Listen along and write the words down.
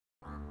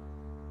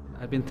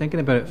I'd been thinking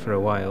about it for a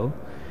while,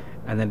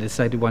 and then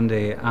decided one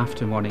day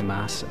after morning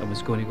mass I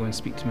was going to go and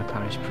speak to my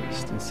parish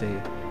priest and say,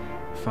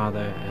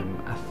 Father,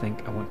 I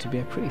think I want to be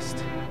a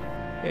priest.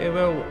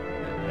 Well,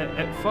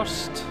 at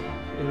first,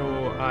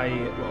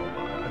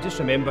 I just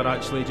remember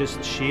actually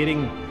just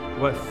sharing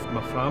with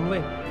my family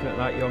at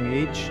that young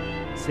age,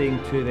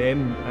 saying to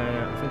them,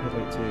 I think I'd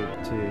like to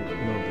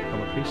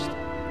become a priest.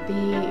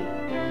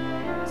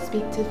 They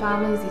speak to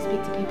families, they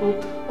speak to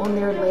people on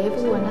their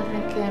level, and I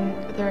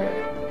think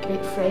they're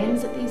great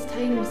friends at these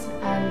times,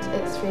 and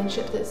it's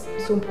friendship that's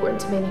so important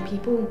to many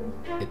people.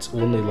 It's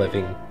only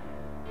living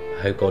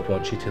how God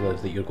wants you to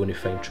live that you're going to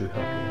find true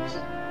happiness.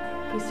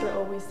 Priests are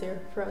always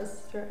there for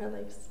us throughout our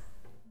lives.